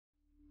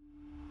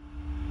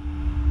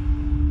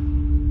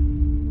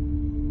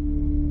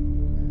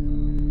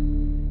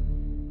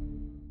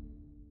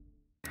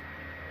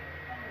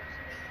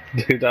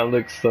Dude, that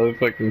looks so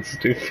fucking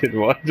stupid.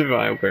 What am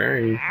I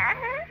wearing?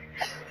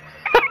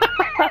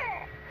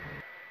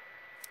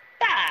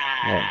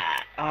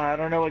 Oh, I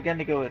don't know what gun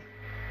to go with.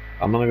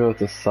 I'm gonna go with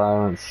the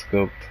silent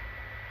scoped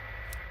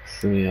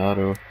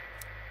semi-auto.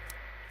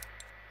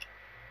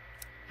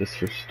 Just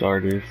for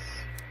starters.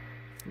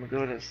 I'm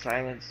gonna go to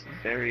silence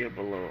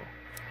variable.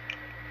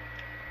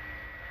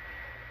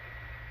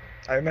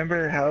 I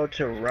remember how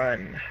to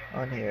run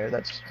on here.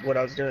 That's what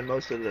I was doing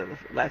most of the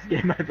last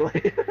game I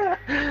played.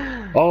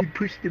 Oh. You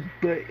push the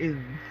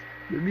buttons.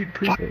 Let me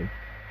push. Okay.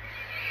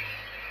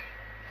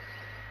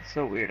 It's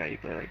so weird how you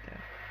play like that.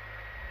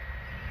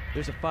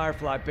 There's a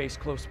Firefly base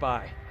close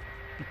by.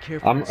 Be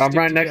careful. I'm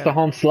right next to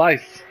Home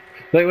Slice.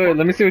 Wait,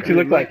 let me see what you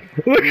look like.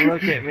 Look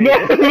at me. No,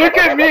 look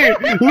at me!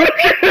 Look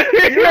at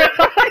me! You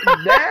look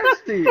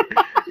nasty!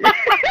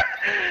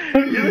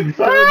 You look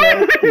so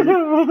nasty!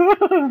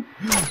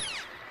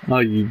 Oh,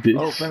 you bitch.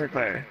 Oh, friendly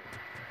fire.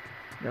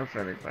 No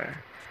friendly fire.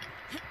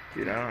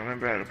 Dude, I don't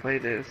remember how to play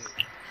this.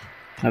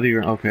 How do you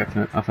run? Okay,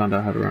 I found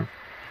out how to run.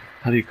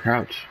 How do you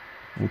crouch?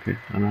 Okay,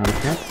 I know how to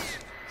crouch.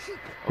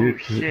 Oh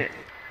shit.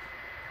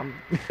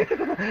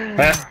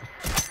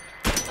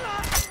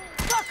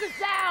 Fuckers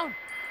down!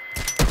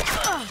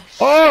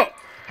 Oh!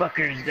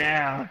 Fuckers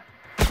down.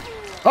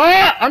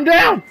 Oh! I'm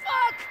down!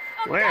 Fuck!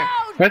 I'm Where? down!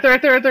 Right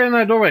there in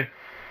that doorway.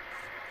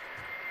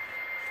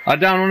 I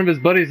downed one of his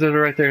buddies that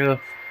are right there though.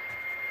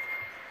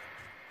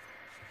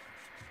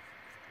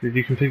 Dude,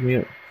 you can pick me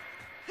up.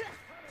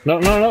 No.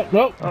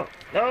 Oh,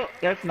 no,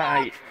 that's not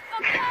how you...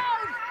 I'm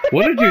down!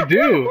 What did you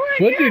do?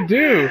 What did you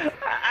do?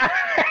 I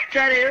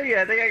tried to heal you.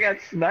 I think I got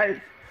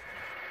sniped.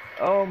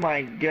 Oh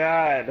my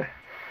god.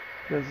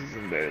 This is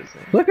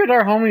embarrassing. Look at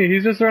our homie.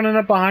 He's just running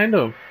up behind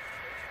him.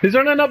 He's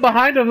running up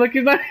behind him. Look,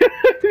 he's not.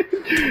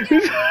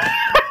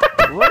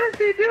 What is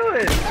he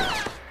doing?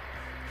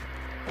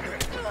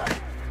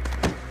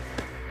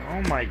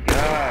 Oh my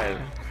god.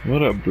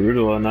 What a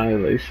brutal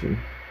annihilation.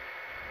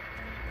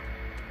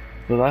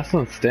 The last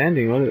one's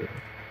standing. What?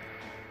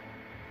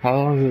 How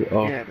long does it?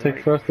 Oh, Yeah, take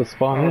like, for us to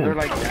spawn in. they're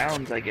like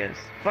downs, I guess.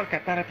 Fuck, I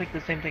thought I picked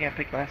the same thing I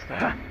picked last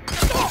time.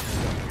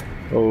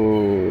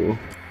 Oh.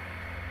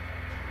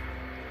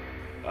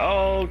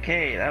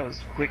 Okay, that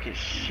was quick as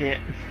shit.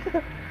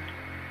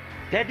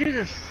 That dude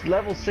is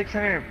level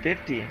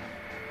 650.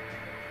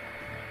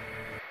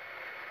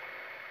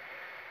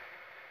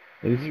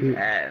 He's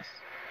ass.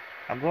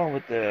 I'm going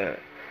with the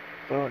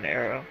bow and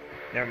arrow.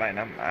 Never mind,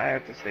 I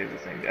have to save the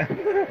same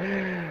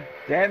gun.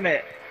 Damn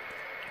it.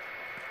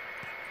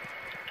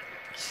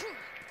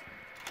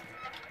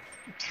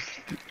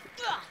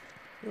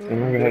 I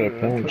remember how to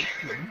punch.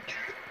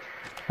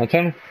 I'm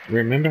trying to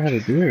remember how to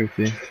do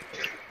everything.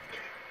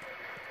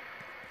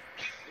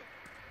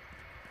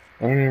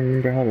 I don't even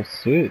remember how to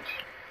switch.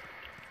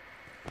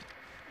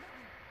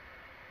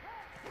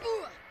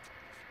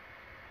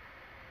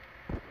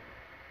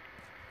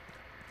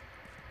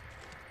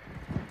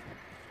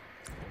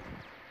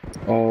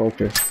 Oh,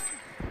 okay.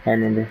 I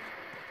remember.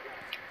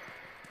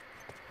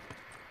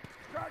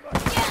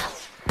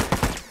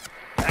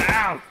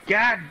 Ow,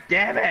 god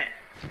damn it!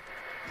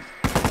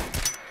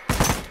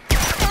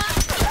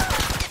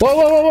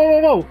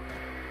 Whoa!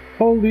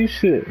 Holy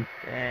shit.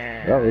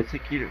 Damn, That was- I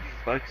took you to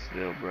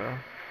Fucksville, bro.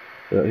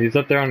 He's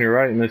up there on your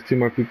right, and there's two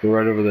more people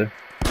right over there.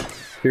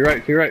 To your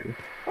right.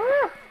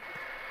 Ah,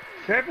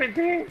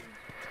 Serpentine!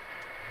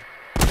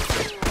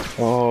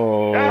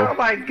 Oh. Oh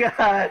my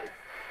god!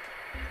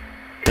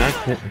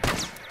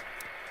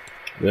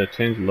 Yeah,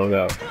 change the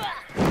loadout.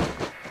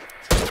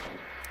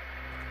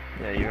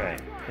 Yeah, you're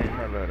right. Change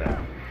my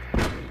loadout.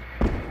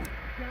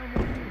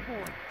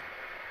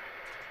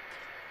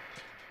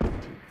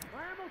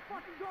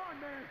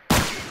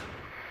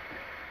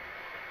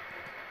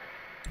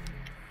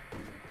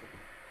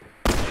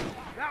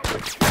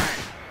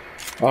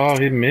 Oh,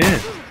 he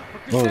missed.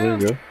 Oh, there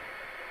you go.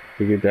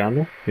 We get down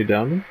there? He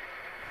downed him?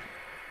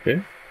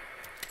 Okay.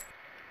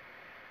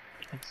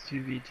 It's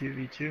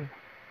 2v2v2.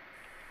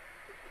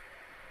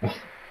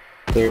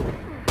 There.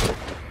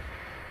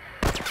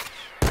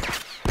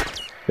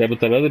 Yeah, but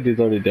that other dude's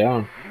already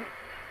down.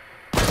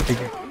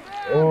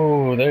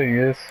 Oh, there he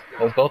is.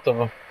 That's both of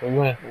them. We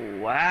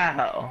win.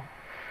 Wow.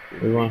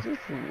 Did We won. just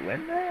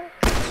win that?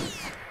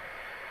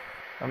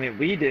 I mean,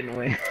 we didn't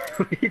win.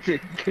 We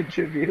didn't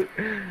contribute.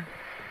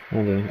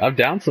 And then, I've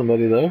downed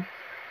somebody though.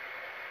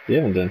 You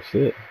haven't done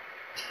shit.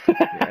 Yeah,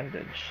 I haven't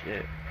done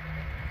shit.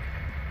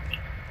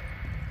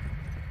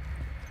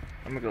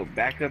 I'm gonna go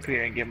back up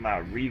here and get my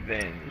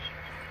revenge.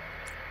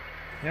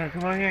 You wanna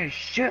come over here and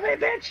shoot me,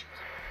 bitch?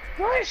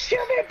 You wanna shoot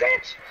me,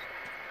 bitch?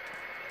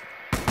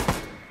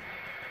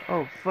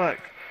 Oh, fuck.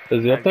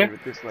 Is he up I'm good there?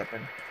 with this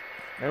weapon.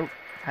 Nope.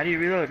 How do you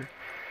reload?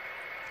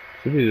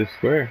 Should be just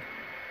square.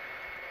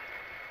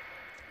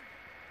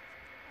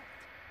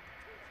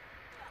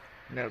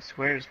 No,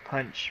 squares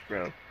punch,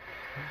 bro.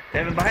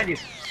 Devin, behind you.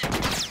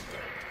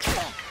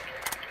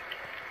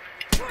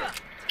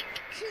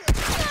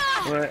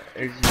 What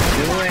is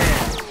you doing?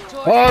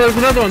 Oh, there's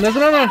another one. I'm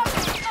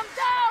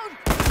down!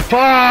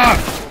 Fuck!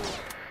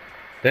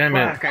 Damn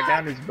it. Fuck, I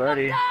downed his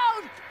buddy. Down!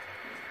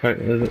 Alright,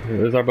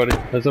 there's our buddy.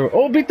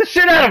 Oh, beat the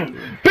shit out of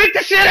him! Beat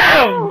the shit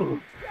out of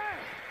him!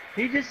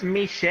 He just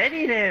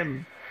macheted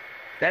him.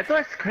 That's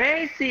what's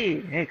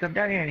crazy. Hey, come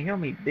down here and heal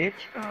me, bitch.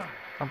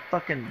 I'm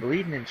fucking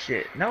bleeding and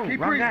shit. No, Keep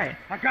wrong breathing. guy.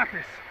 I got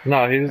this.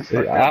 No, he's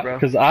bro.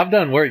 because I've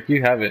done work.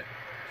 You haven't.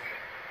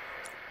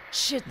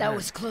 Shit, that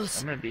was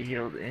close. I'm gonna be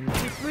healed in.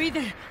 Keep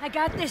breathing. I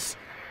got this.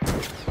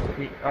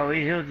 He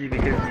healed you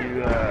because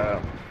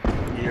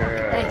you're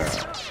a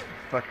Thanks.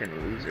 fucking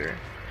loser.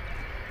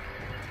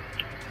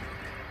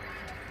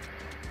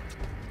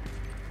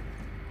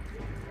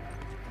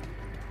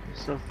 You're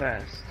so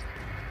fast.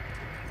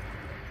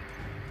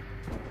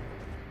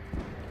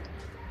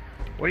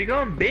 Where you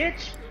going,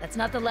 bitch? That's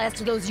not the last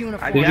of those I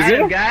uniforms. Did you got get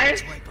him, him?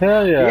 guys.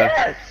 Hell yeah.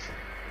 Yes.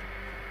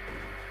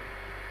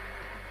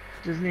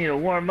 Just need to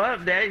warm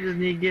up, Daddy. Just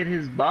need to get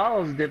his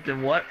balls dipped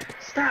in what?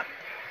 Stop.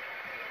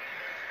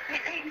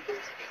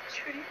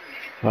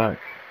 Alright.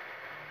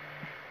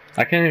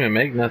 I can't even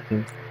make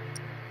nothing.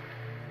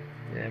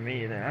 Yeah,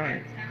 me either.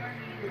 I'm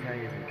not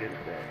even good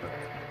at that.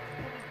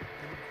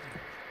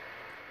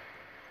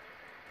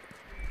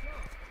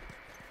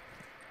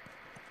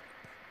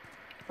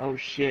 Oh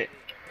shit.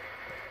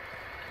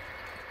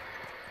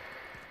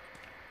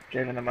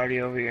 Kevin, I'm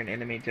already over here in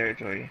enemy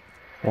territory.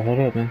 Oh, hold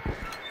up, man.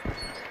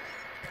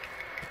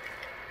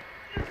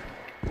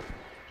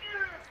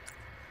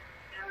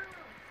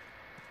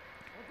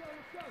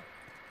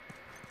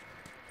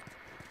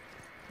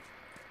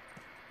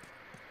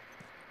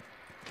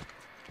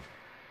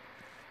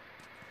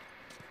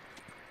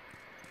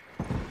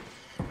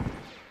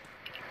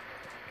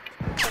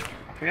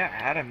 I forgot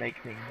how to make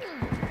things.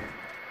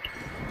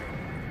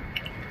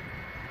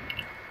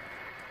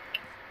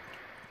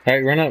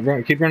 Alright, run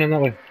up, keep running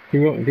that way.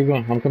 Keep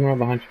going. I'm coming up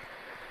behind you.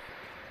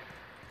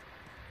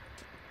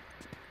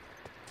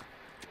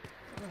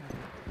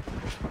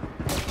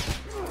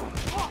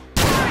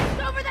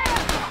 Over there!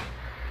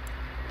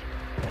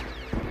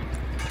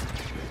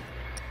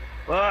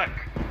 Fuck!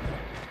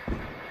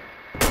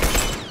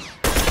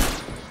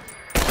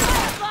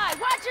 Fly,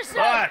 watch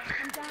yourself!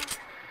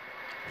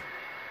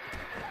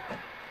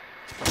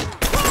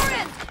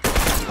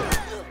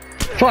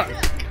 Fuck! Fuck!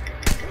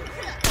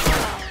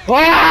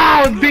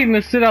 Wow! I was beating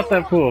the shit out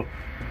that fool.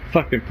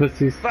 Fucking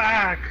pussies.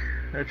 Fuck!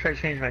 I tried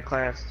to change my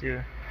class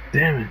too.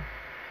 Damn it.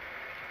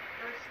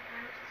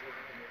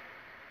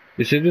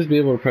 You should just be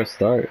able to press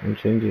start and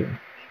change it.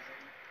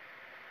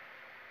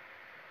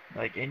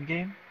 Like in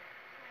game?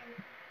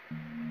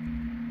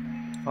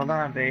 Hold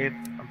on, babe.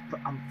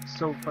 I'm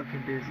so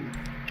fucking busy.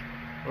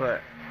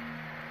 What?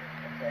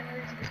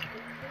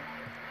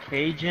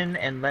 Cajun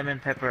and lemon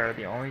pepper are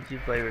the only two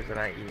flavors that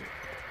I eat.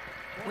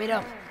 Wait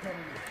up.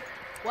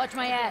 Watch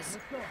my ass.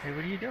 Hey,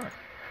 what are you doing?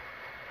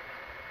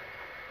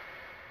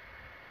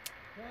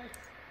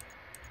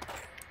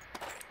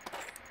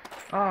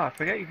 Oh, I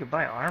forgot you could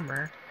buy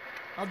armor.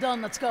 All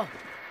done, let's go.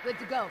 Good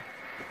to go.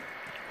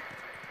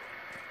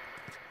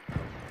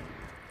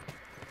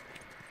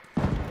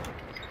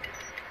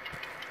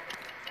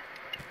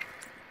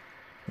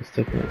 Let's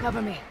take it.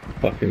 Cover me.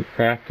 Fucking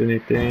craft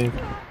anything.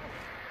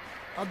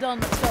 All done,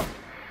 let's go.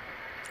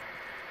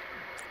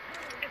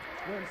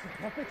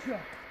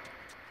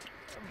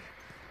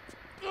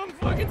 I'm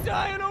fucking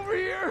dying over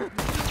here.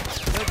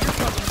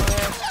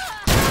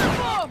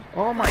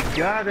 Oh my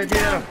god, that dude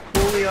had a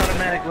fully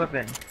automatic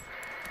weapon.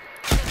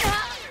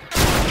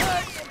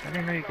 I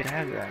didn't know you could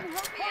have that.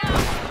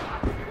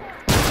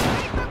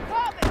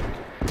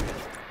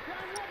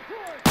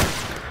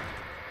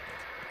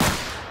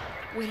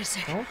 Wait a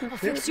second. Don't I'll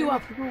fix you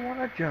up. People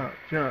wanna jump.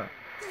 Yeah,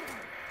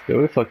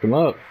 we fucked him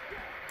up.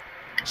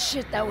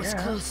 Shit, that was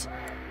close.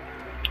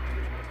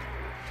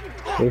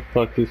 We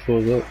fucked these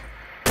fools up.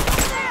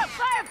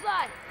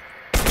 Firefly!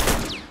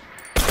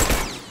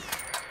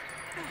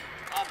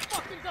 I'm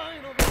fucking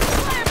dying over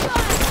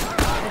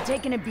Firefly! They're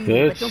taking a beating,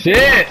 Good but don't shit.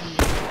 get lucky.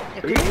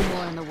 There could be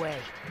more on the way.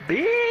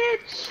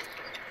 Bitch!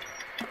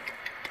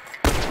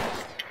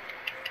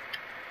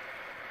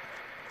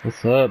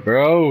 What's up,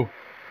 bro?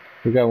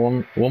 We got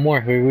one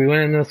more. We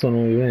win this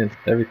one. We win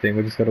everything.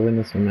 We just gotta win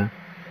this one now.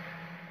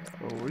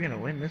 Oh, we're gonna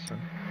win this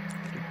one.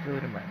 I can feel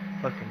it in my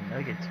fucking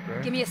nuggets,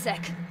 bro. Give me a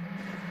sec.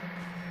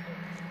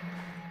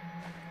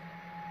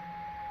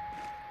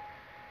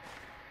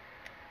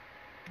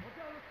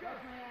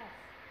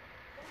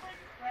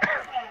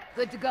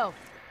 Good to go.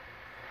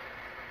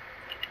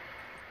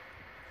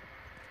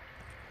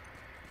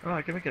 Oh,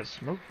 I can make a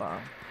smoke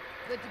bomb.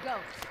 Good to go.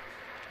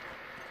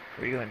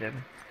 Where you going,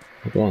 Devin?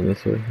 I'm going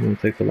this way. I'm gonna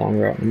take the long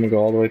route. I'm gonna go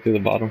all the way through the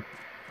bottom.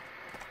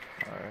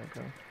 Alright,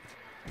 go.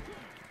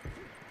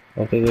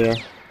 Oh, there they are.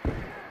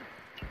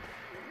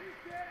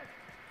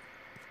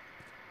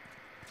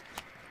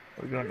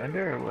 Are we going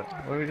under or what?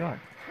 Where are we going?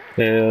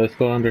 Yeah, let's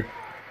go under.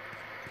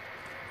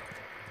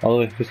 All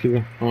the way. Just keep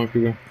going. I want to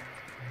keep going.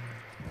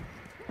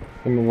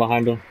 I'm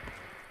behind them.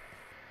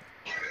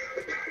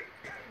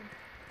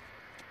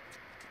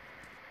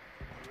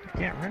 I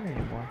can't run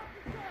anymore.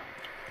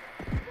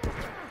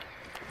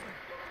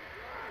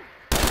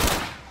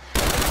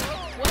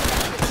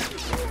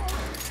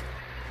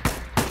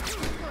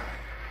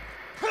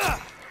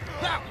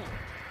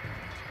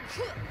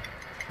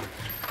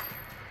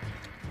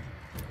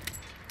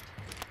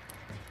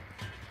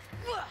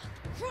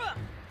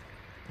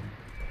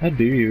 How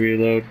do you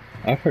reload?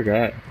 I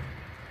forgot.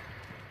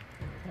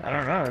 I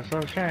don't know. That's what I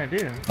was trying to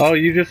do. Oh,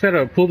 you just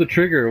gotta pull the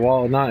trigger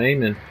while not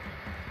aiming.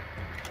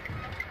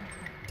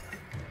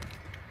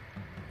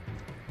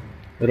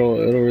 It'll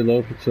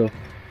reload itself.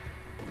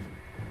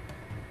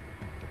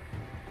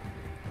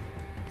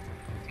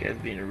 This guy's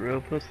being a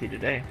real pussy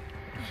today.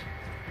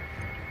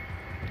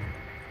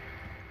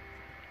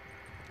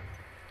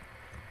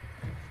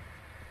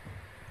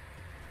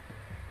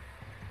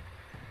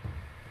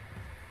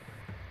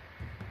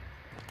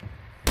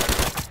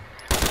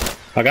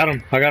 I got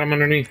him. I got him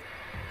underneath.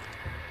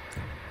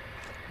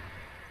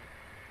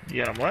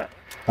 You got him what?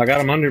 I got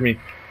him under me.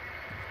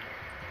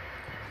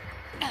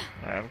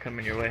 Alright, I'm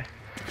coming your way.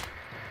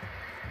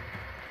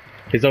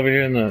 He's over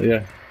here in the,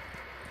 yeah.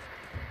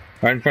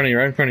 Right in front of you,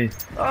 right in front of you.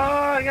 Oh,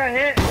 I got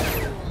hit!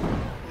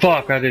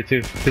 Fuck, I did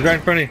too. He's right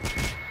in front of you.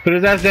 Put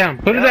his ass down.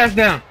 Put his ass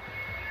down.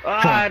 Oh,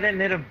 I didn't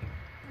hit him.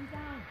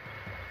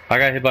 I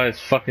got hit by his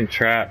fucking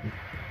trap.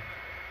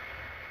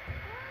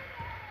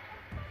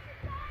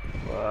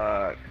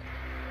 Fuck.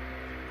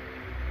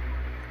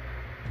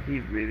 He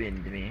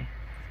ruined me.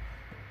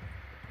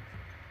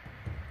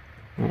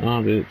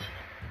 Bitch.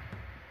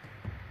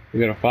 You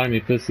gotta find me,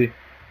 pussy.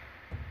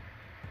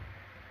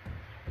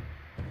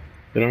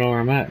 They don't know where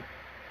I'm at.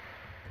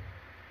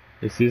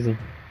 He sees him.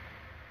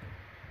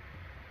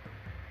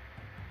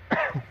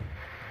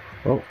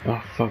 Oh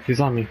fuck,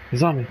 he's on me.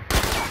 He's on me.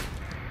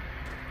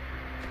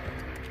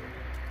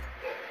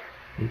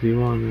 What do you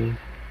want, man?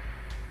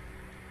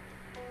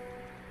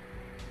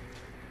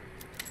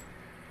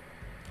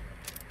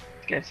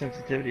 This guy's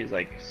sensitivity is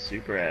like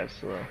super ass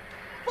slow.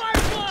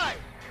 Firefly!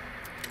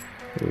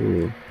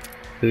 Ooh.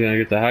 He's gonna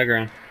get the high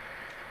ground.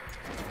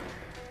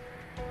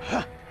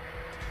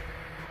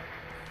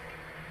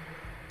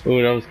 Ooh,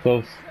 that was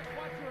close.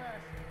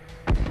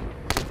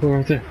 Oh,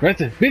 right there, right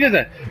there. Beat his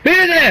ass! Beat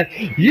his ass!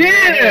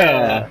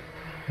 Yeah!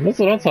 That's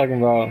what I'm talking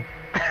about.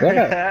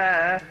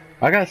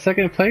 I got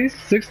second place,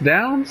 6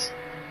 downs,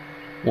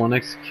 1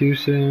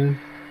 execution.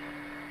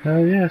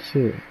 Hell yeah,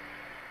 shit.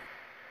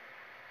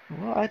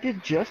 Well, I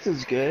did just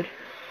as good.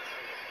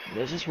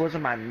 This just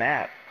wasn't my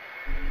map.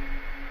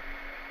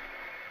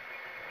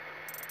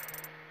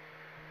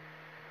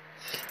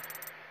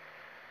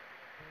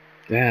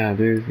 Damn,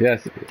 dude.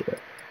 Yes.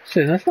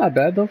 Shit, that's not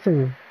bad though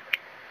for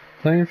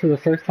playing for the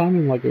first time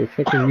in like a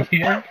fucking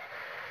year.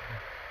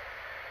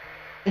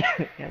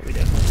 Yeah, we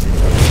definitely did.